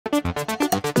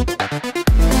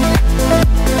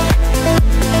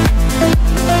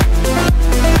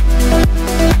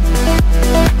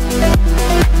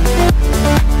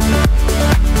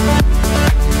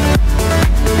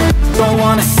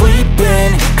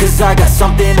I got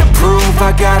something to prove.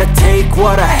 I gotta take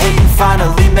what I hate and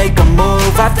finally make a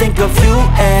move. I think of you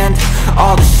and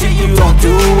all the shit you don't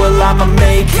do. Well, I'ma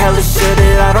make hella sure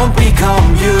that I don't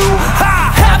become you.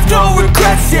 I have no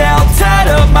regrets, yeah, I'll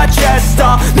tie up my chest.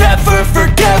 I'll never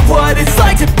forget what it's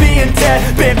like to be in debt.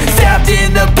 Been stabbed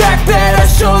in the back bed, I'll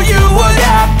show you what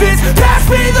happens. Pass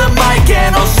me the mic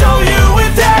and I'll show you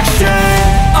with action.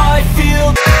 I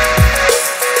feel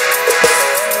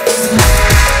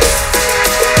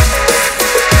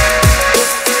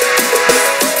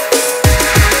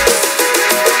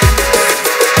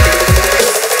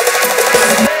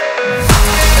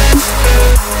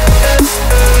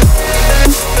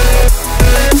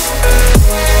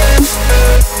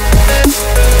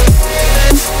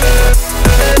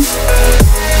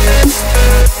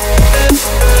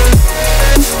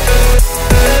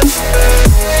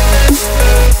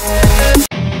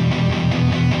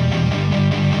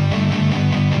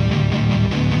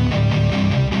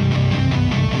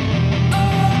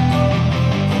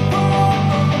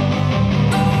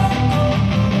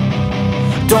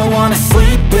don't wanna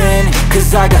sleep in,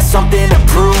 cause I got something to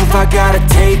prove. I gotta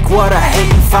take what I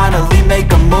hate and finally make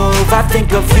a move. I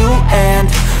think of you and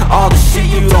all the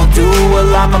shit you don't do. Well,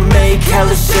 I'ma make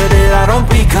hella sure that I don't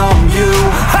become you.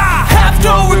 I have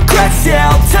no regrets,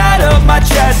 yeah, I'll tie up my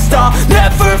chest. I'll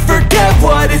never forget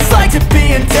what it's like to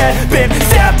be in debt. Been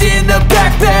stabbed in the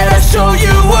back bed, I'll show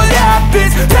you what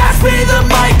happens. Pass me the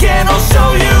mic and I'll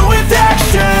show you with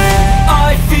action.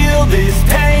 I feel this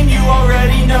pain, you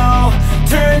already know.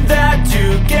 Turn that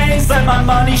to gains, let my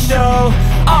money show.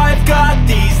 I've got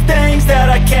these things that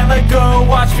I can't let go.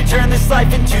 Watch me turn this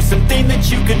life into something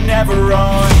that you could never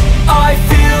own. I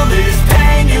feel this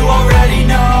pain, you already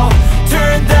know.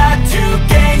 Turn that to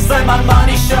gains, let my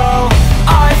money show.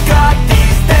 I've got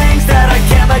these things that I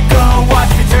can't let go.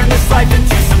 Watch me turn this life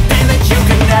into something that you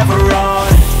could never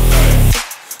own.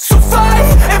 So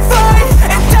fight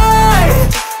and die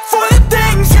for the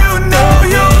things you know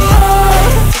you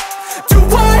love. Do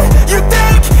what you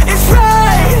think is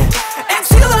right, and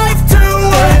see life do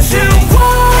what you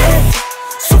want.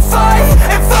 So fight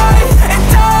and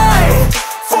die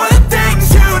for the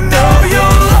things you know you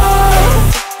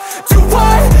love. Do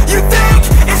what you think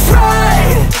is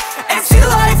right, and see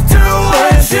life do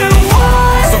what you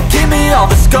want. So give me all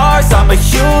the scars, I'm a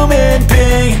human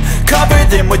being. Cover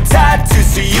them with tattoos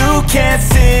so you can't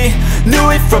see.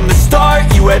 Knew it from the start,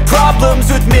 you had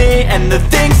problems with me and the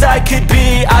things I could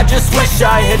be, I just wish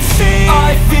I had seen.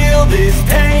 I feel this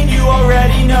pain, you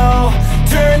already know.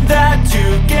 Turn that to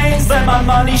gains, let my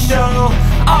money show.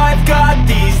 I've got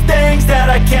these things that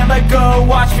I can't let go.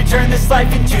 Watch me turn this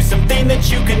life into something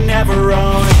that you can never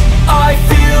own. I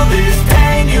feel this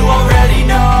pain, you already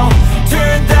know.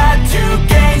 Turn that to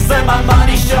gains, let my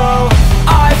money show.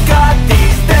 I've got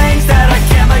these things that I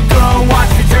can't let go.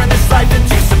 Watch me turn this life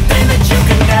into something that you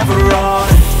can never own.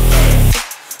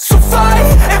 So fight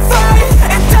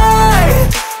and die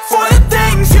for the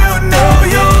things you know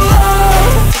you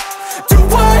love. Do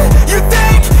what you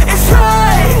think is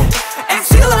right, and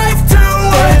see life do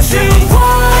what you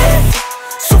want.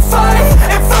 So fight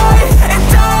and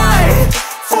die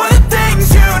for the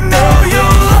things you know you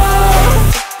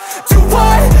love. Do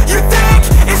what you think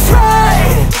is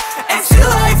right, and see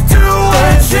life do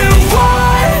what you want.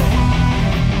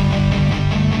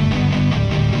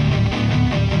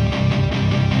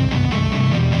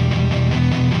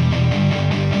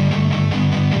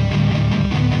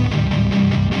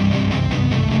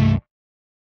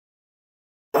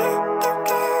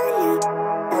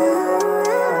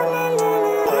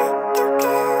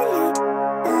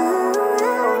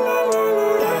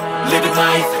 Living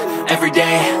life, every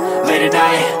day, late at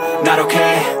night, not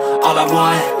okay. All I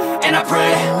want, and I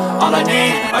pray, all I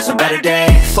need are some better days.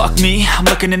 Fuck me, I'm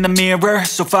looking in the mirror,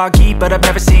 so foggy, but I've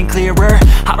never seen clearer.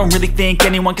 I don't really think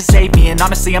anyone can save me, and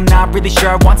honestly I'm not really sure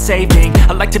I want saving.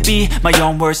 I like to be my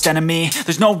own worst enemy.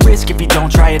 There's no risk if you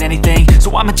don't try at anything,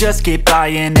 so I'ma just keep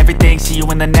buying everything. See you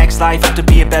in the next life, have to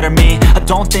be a better me. I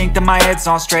don't think that my head's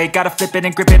on straight, gotta flip it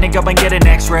and grip it and go and get an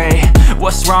x-ray.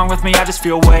 What's wrong with me? I just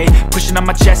feel weight pushing on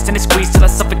my chest and it squeezes till I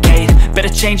suffocate. Better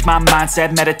change my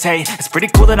mindset, meditate. It's pretty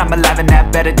cool that I'm alive and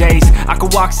have better days. I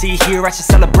could walk, see, hear, I should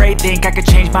celebrate. Think I could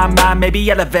change my mind, maybe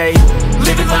elevate.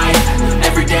 Living life,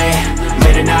 every day,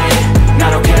 late at night,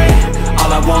 not okay.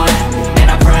 All I want, and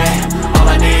I pray, all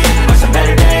I need are some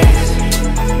better days.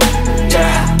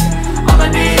 Yeah, all I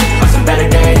need are some better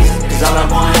days. Cause all I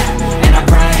want, and I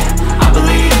pray, I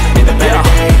believe in the better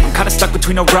days. I'm kinda stuck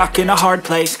between a rock and a hard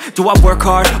place. Do I work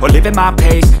hard, or live at my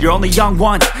pace? You're only young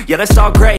once, yeah that's all great.